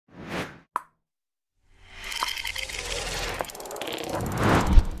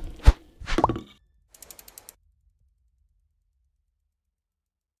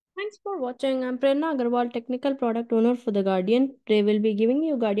for watching. I'm Prerna Agarwal, Technical Product Owner for the Guardian. Today we'll be giving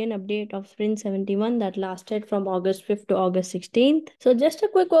you Guardian update of Sprint 71 that lasted from August 5th to August 16th. So just a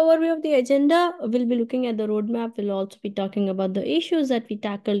quick overview of the agenda. We'll be looking at the roadmap. We'll also be talking about the issues that we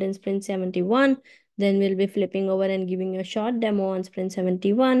tackled in Sprint 71. Then we'll be flipping over and giving you a short demo on Sprint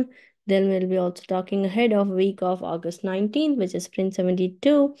 71. Then we'll be also talking ahead of week of August 19th, which is Sprint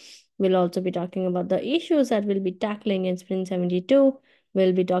 72. We'll also be talking about the issues that we'll be tackling in Sprint 72.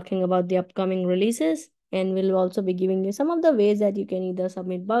 We'll be talking about the upcoming releases, and we'll also be giving you some of the ways that you can either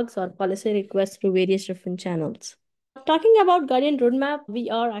submit bugs or policy requests through various different channels. Talking about Guardian roadmap, we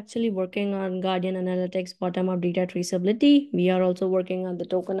are actually working on Guardian Analytics bottom-up data traceability. We are also working on the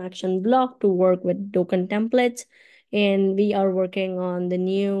token action block to work with token templates. And we are working on the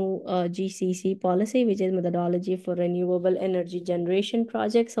new GCC policy, which is methodology for renewable energy generation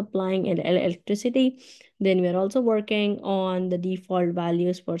projects supplying electricity. Then we are also working on the default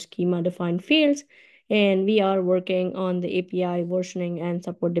values for schema-defined fields. And we are working on the API versioning and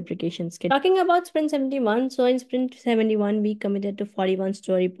support deprecation schedule. Talking about Sprint 71, so in Sprint 71, we committed to 41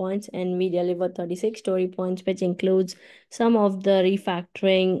 story points and we delivered 36 story points, which includes some of the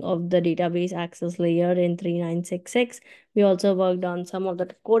refactoring of the database access layer in 3966. We also worked on some of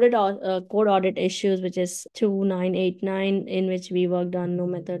the code audit issues, which is 2989, in which we worked on no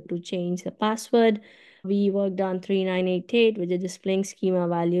method to change the password. We worked on 3988, which is displaying schema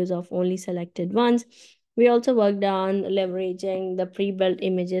values of only selected ones. We also worked on leveraging the pre-built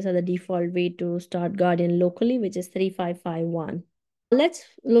images as the default way to start Guardian locally, which is 3551. Let's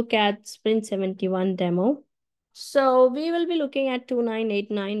look at Sprint 71 demo. So we will be looking at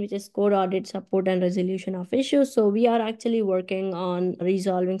 2989, which is code audit support and resolution of issues. So we are actually working on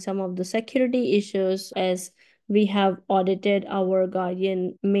resolving some of the security issues as we have audited our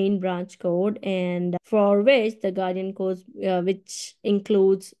Guardian main branch code, and for which the Guardian code, which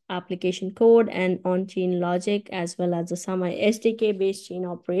includes application code and on-chain logic, as well as the Semi SDK-based chain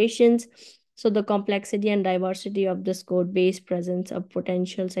operations. So the complexity and diversity of this code base presents a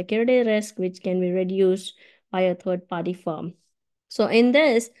potential security risk, which can be reduced by a third-party firm. So in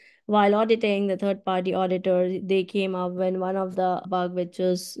this, while auditing the third-party auditor, they came up with one of the bug, which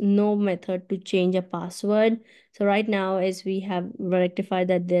was no method to change a password. So right now, as we have rectified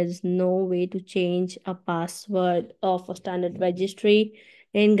that there's no way to change a password of a standard registry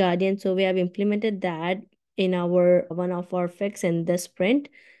in Guardian. So we have implemented that in our one of our fix in this sprint.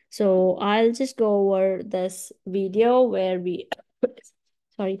 So I'll just go over this video where we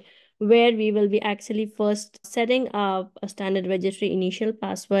sorry, where we will be actually first setting up a standard registry initial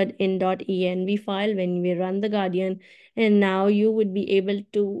password in .env file when we run the Guardian. And now you would be able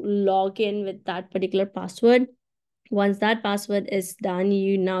to log in with that particular password. Once that password is done,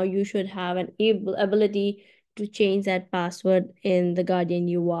 you should have an ability to change that password in the Guardian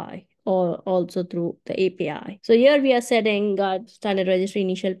UI or also through the API. So here we are setting standard registry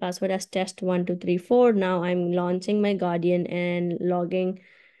initial password as test1234. Now I'm launching my Guardian and logging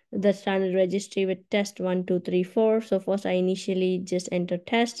the standard registry with test1234. So first I initially just enter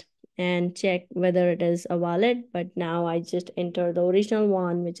test and check whether it is a valid, but now I just enter the original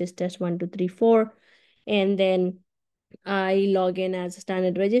one, which is test1234, and then I log in as a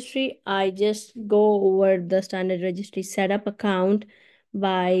standard registry. I just go over the standard registry setup account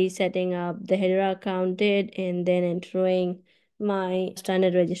by setting up the hedera account did and then entering my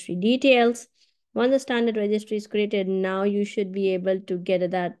standard registry details. Once the standard registry is created, now you should be able to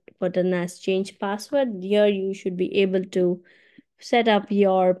get that button as change password. Here you should be able to set up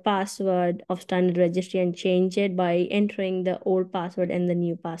your password of standard registry and change it by entering the old password and the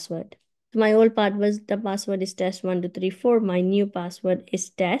new password. My old password is test1234. My new password is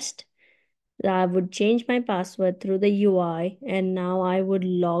test. I would change my password through the UI, and now I would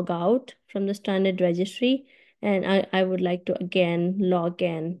log out from the standard registry, and I would like to again log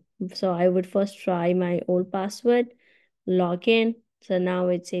in. So I would first try my old password, log in. So now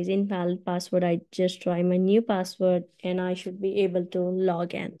it says invalid password. I just try my new password and I should be able to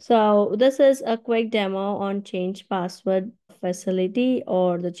log in. So this is a quick demo on change password facility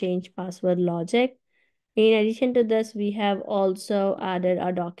or the change password logic. In addition to this, we have also added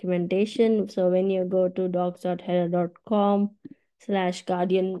our documentation. So when you go to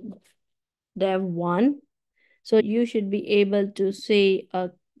docs.hedera.com/guardian dev1, so you should be able to see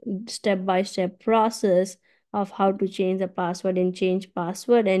a step-by-step process of how to change the password in change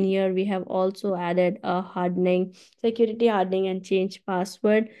password. And here we have also added a security hardening and change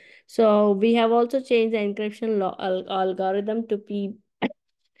password. So we have also changed the encryption algorithm to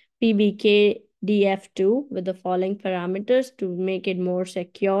PBKDF2 with the following parameters to make it more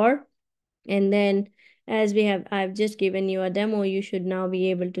secure. And then As I've just given you a demo, you should now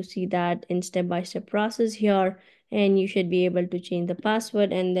be able to see that in step-by-step process here, and you should be able to change the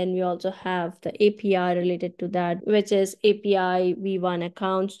password. And then we also have the API related to that, which is API v1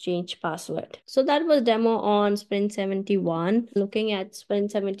 accounts change password. So that was demo on Sprint 71. Looking at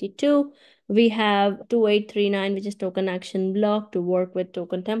Sprint 72, we have 2839, which is token action block to work with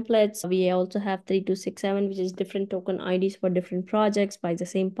token templates. We also have 3267, which is different token IDs for different projects by the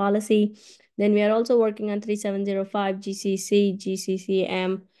same policy. Then we are also working on 3705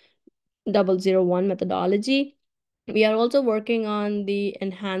 GCCM 001 methodology. We are also working on the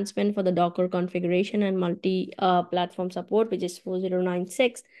enhancement for the Docker configuration and multi-platform support, which is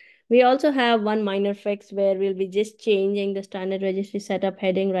 4096. We also have one minor fix where we'll be just changing the standard registry setup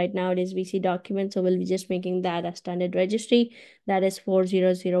heading. Right now it is VC document, so we'll be just making that a standard registry. That is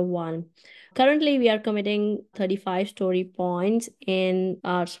 4001. Currently, we are committing 35 story points in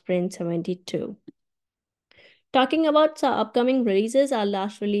our Sprint 72. Talking about some upcoming releases, our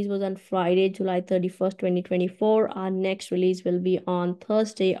last release was on Friday, July 31st, 2024. Our next release will be on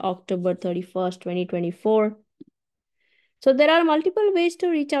Thursday, October 31st, 2024. So there are multiple ways to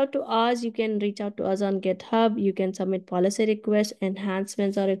reach out to us. You can reach out to us on GitHub. You can submit policy requests,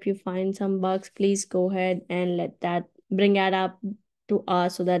 enhancements, or if you find some bugs, please go ahead and bring that up to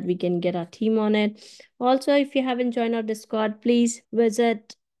us so that we can get our team on it. Also, if you haven't joined our Discord, please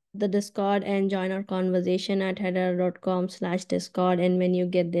visit the Discord and join our conversation at hedera.com/Discord. And when you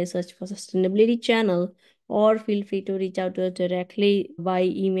get there, search for sustainability channel, or feel free to reach out to us directly by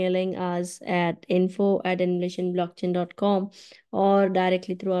emailing us at info@envisionblockchain.com or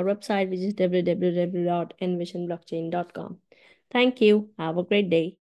directly through our website, which is www.envisionblockchain.com. Thank you. Have a great day.